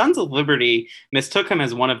that the Sons of Liberty mistook him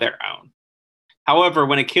as one of their own. However,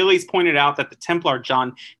 when Achilles pointed out that the Templar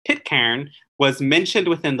John Pitcairn was mentioned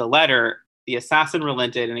within the letter, the assassin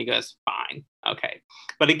relented and he goes, fine, okay.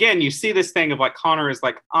 But again, you see this thing of Connor is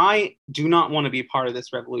I do not want to be part of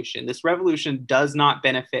this revolution. This revolution does not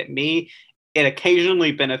benefit me. It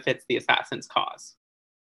occasionally benefits the assassin's cause.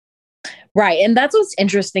 Right. And that's what's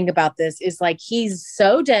interesting about this is he's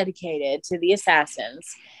so dedicated to the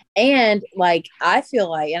assassins. And I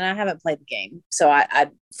feel and I haven't played the game, so I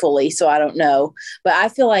fully, so I don't know, but I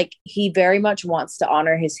feel he very much wants to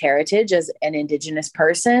honor his heritage as an indigenous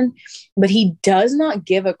person, but he does not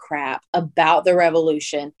give a crap about the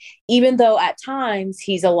revolution, even though at times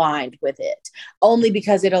he's aligned with it, only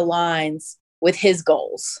because it aligns with his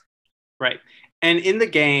goals. Right. And in the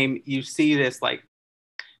game, you see this,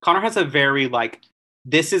 Connor has a very,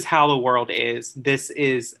 this is how the world is. This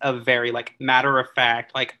is a very, matter of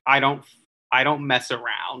fact, I don't mess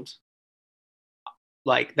around.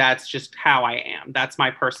 That's just how I am. That's my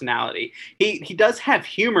personality. He does have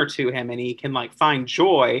humor to him and he can, find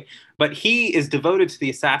joy, but he is devoted to the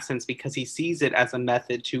assassins because he sees it as a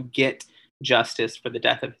method to get justice for the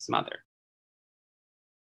death of his mother.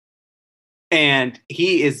 And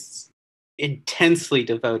he is intensely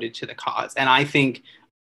devoted to the cause. And I think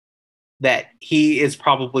that he is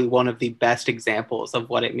probably one of the best examples of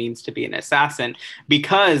what it means to be an assassin,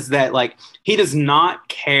 because that he does not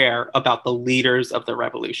care about the leaders of the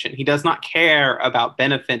revolution. He does not care about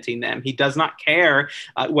benefiting them. He does not care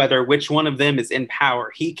whether which one of them is in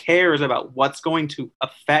power. He cares about what's going to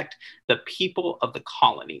affect the people of the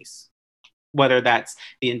colonies, whether that's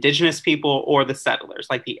the indigenous people or the settlers,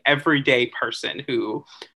 the everyday person who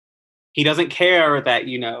he doesn't care that,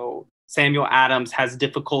 Samuel Adams has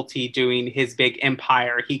difficulty doing his big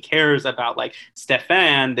empire. He cares about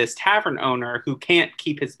Stefan, this tavern owner who can't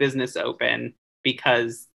keep his business open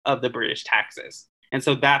because of the British taxes. And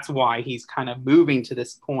so that's why he's kind of moving to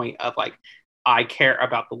this point of I care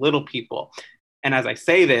about the little people. And as I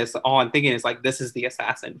say this, all I'm thinking is this is the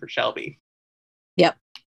assassin for Shelby. Yep.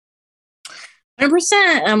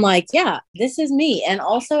 100%. I'm like, yeah, this is me. And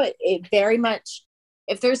also, it very much,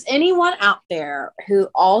 if there's anyone out there who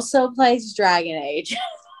also plays Dragon Age,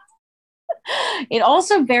 it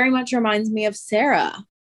also very much reminds me of Sarah.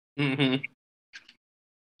 Mm-hmm.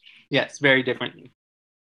 Yes, very different.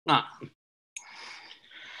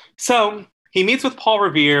 So he meets with Paul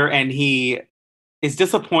Revere, and he is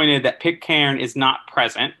disappointed that Pitcairn is not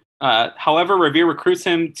present. However, Revere recruits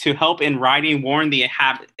him to help in writing, warn the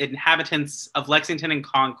inhabitants of Lexington and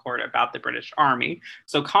Concord about the British Army.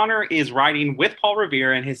 So Connor is writing with Paul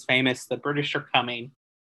Revere in his famous "The British Are Coming,"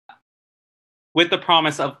 with the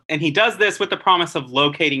promise of, and he does this with the promise of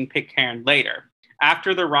locating Pitcairn later.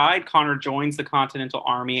 After the ride, Connor joins the Continental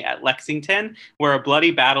Army at Lexington, where a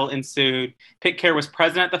bloody battle ensued. Pitcairn was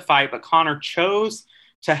present at the fight, but Connor chose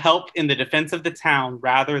to help in the defense of the town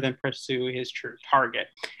rather than pursue his true target.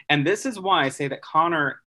 And this is why I say that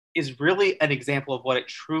Connor is really an example of what it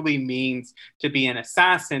truly means to be an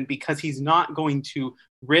assassin, because he's not going to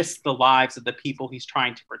risk the lives of the people he's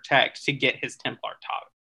trying to protect to get his Templar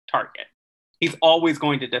target. He's always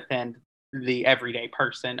going to defend the everyday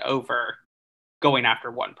person over going after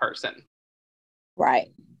one person. Right.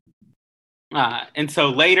 And so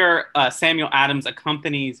later, Samuel Adams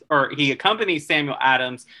accompanies Samuel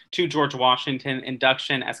Adams to George Washington's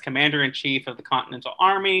induction as Commander-in-Chief of the Continental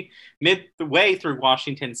Army. Midway through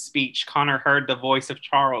Washington's speech, Connor heard the voice of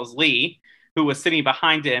Charles Lee, who was sitting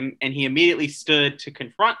behind him, and he immediately stood to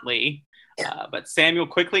confront Lee. But Samuel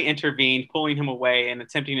quickly intervened, pulling him away and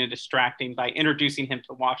attempting to distract him by introducing him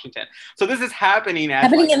to Washington. So this is happening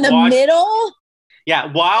in the middle?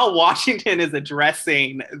 Yeah, while Washington is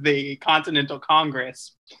addressing the Continental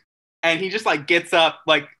Congress, and he just like gets up,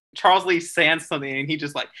 like Charles Lee saying something, and he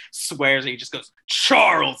just like swears, and he just goes,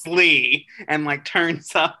 "Charles Lee," and like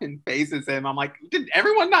turns up and faces him. I'm like, did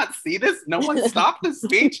everyone not see this? No one stopped the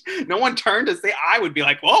speech. No one turned to say. I would be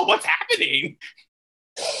like, whoa, what's happening?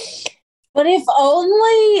 But if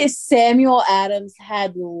only Samuel Adams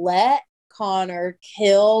had let Connor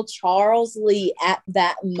kill Charles Lee at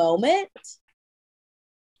that moment,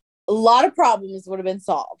 a lot of problems would have been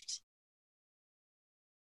solved.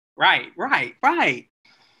 Right.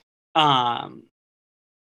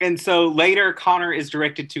 And so later, Connor is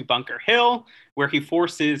directed to Bunker Hill, where the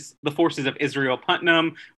forces of Israel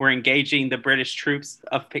Putnam were engaging the British troops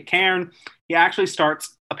of Pitcairn. He actually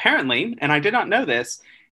starts, apparently, and I did not know this,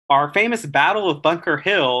 our famous Battle of Bunker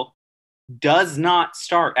Hill does not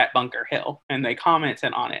start at Bunker Hill, and they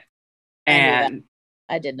commented on it. And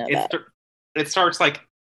I did know that. It starts like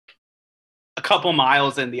a couple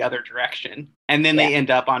miles in the other direction, and then they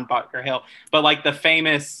end up on Bunker Hill. But like the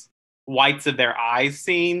famous whites of their eyes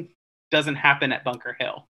scene doesn't happen at Bunker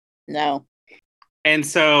Hill. No. And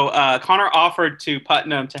so Connor offered to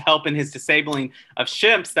Putnam to help in his disabling of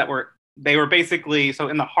ships that were basically, so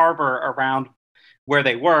in the harbor around where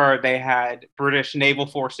they had British naval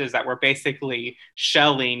forces that were basically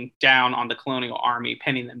shelling down on the colonial army,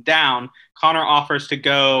 pinning them down. Connor offers to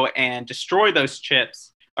go and destroy those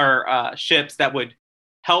ships that would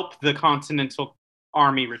help the Continental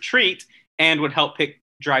Army retreat and would help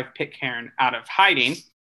drive Pitcairn out of hiding.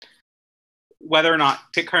 Whether or not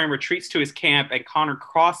Pitcairn retreats to his camp and Connor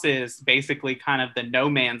crosses basically kind of the no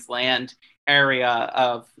man's land area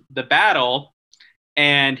of the battle,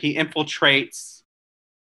 and he infiltrates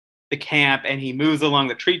the camp and he moves along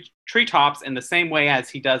the treetops in the same way as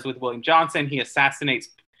he does with William Johnson. He assassinates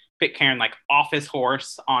Pitcairn like off his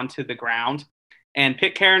horse onto the ground. And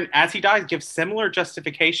Pitcairn, as he dies, gives similar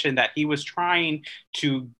justification that he was trying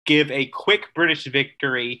to give a quick British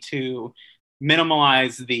victory to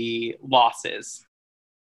minimize the losses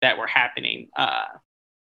that were happening.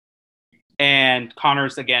 And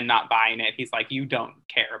Connor's, again, not buying it. He's like, you don't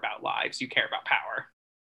care about lives, you care about power.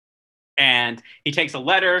 And he takes a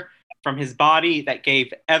letter from his body that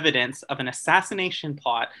gave evidence of an assassination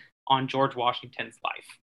plot on George Washington's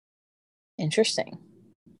life. Interesting.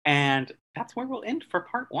 And that's where we'll end for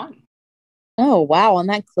part 1. Oh, wow. On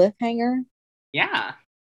that cliffhanger? Yeah.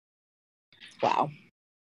 Wow.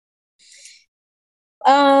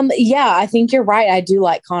 Yeah, I think you're right. I do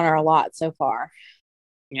like Connor a lot so far.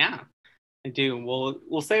 Yeah, I do.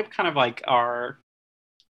 We'll save kind of like our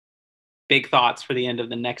big thoughts for the end of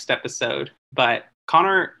the next episode. But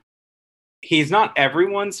Connor, he's not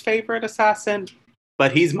everyone's favorite assassin,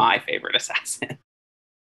 but he's my favorite assassin.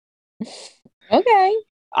 Okay.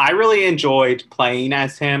 I really enjoyed playing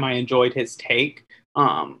as him. I enjoyed his take.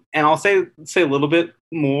 And I'll say a little bit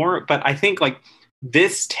more, but I think like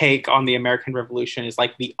this take on the American Revolution is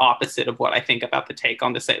like the opposite of what I think about the take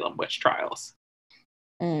on the Salem witch trials.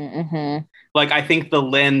 Mm-hmm. Like, I think the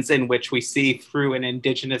lens in which we see through an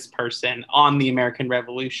Indigenous person on the American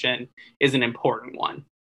Revolution is an important one.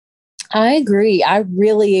 I agree. I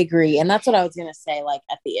really agree. And that's what I was going to say, like,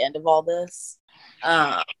 at the end of all this.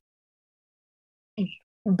 But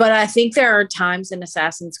I think there are times in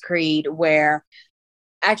Assassin's Creed where,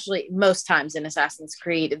 actually, most times in Assassin's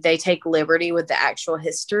Creed, they take liberty with the actual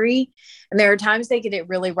history. And there are times they get it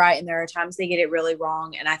really right, and there are times they get it really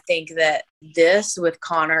wrong. And I think that this with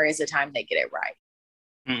Connor is a time they get it right.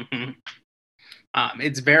 Mm-hmm.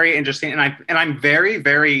 It's very interesting, and I'm very,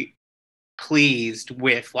 very pleased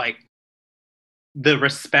with like the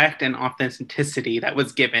respect and authenticity that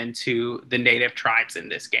was given to the native tribes in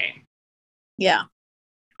this game. Yeah.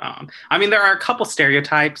 I mean, there are a couple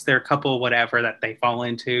stereotypes, there are a couple whatever that they fall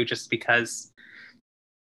into just because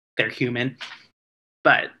they're human,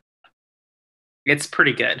 but it's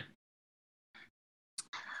pretty good.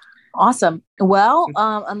 Awesome. Well,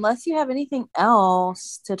 unless you have anything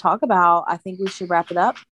else to talk about, I think we should wrap it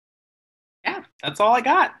up. Yeah, that's all I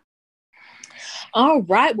got. All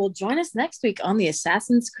right. Well, join us next week on the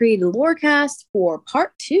Assassin's Creed Lorecast for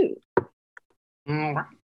part 2. All right.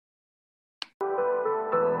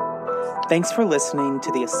 Thanks for listening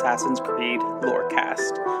to the Assassin's Creed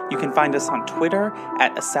Lorecast. You can find us on Twitter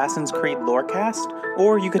at Assassin's Creed Lorecast,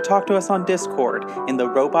 or you could talk to us on Discord in the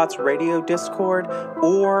Robots Radio Discord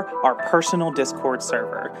or our personal Discord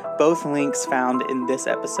server, both links found in this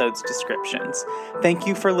episode's descriptions. Thank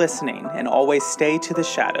you for listening, and always stay to the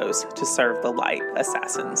shadows to serve the light,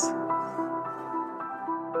 Assassins.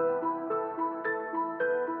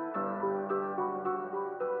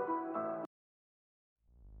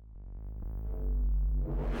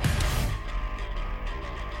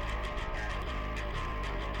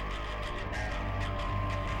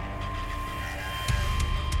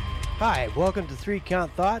 Hi, welcome to 3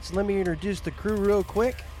 Count Thoughts. Let me introduce the crew real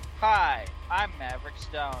quick. Hi, I'm Maverick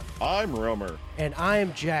Stone. I'm Romer. And I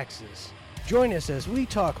am Jaxus. Join us as we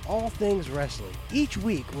talk all things wrestling. Each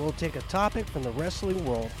week, we'll take a topic from the wrestling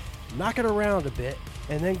world, knock it around a bit,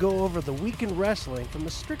 and then go over the week in wrestling from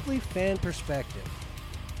a strictly fan perspective.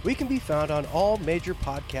 We can be found on all major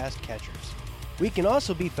podcast catchers. We can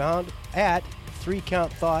also be found at 3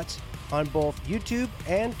 Count Thoughts on both YouTube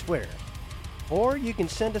and Twitter. Or you can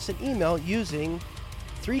send us an email using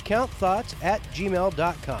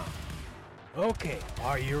 3countthoughts@gmail.com. Okay,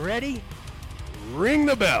 are you ready? Ring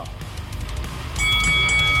the bell.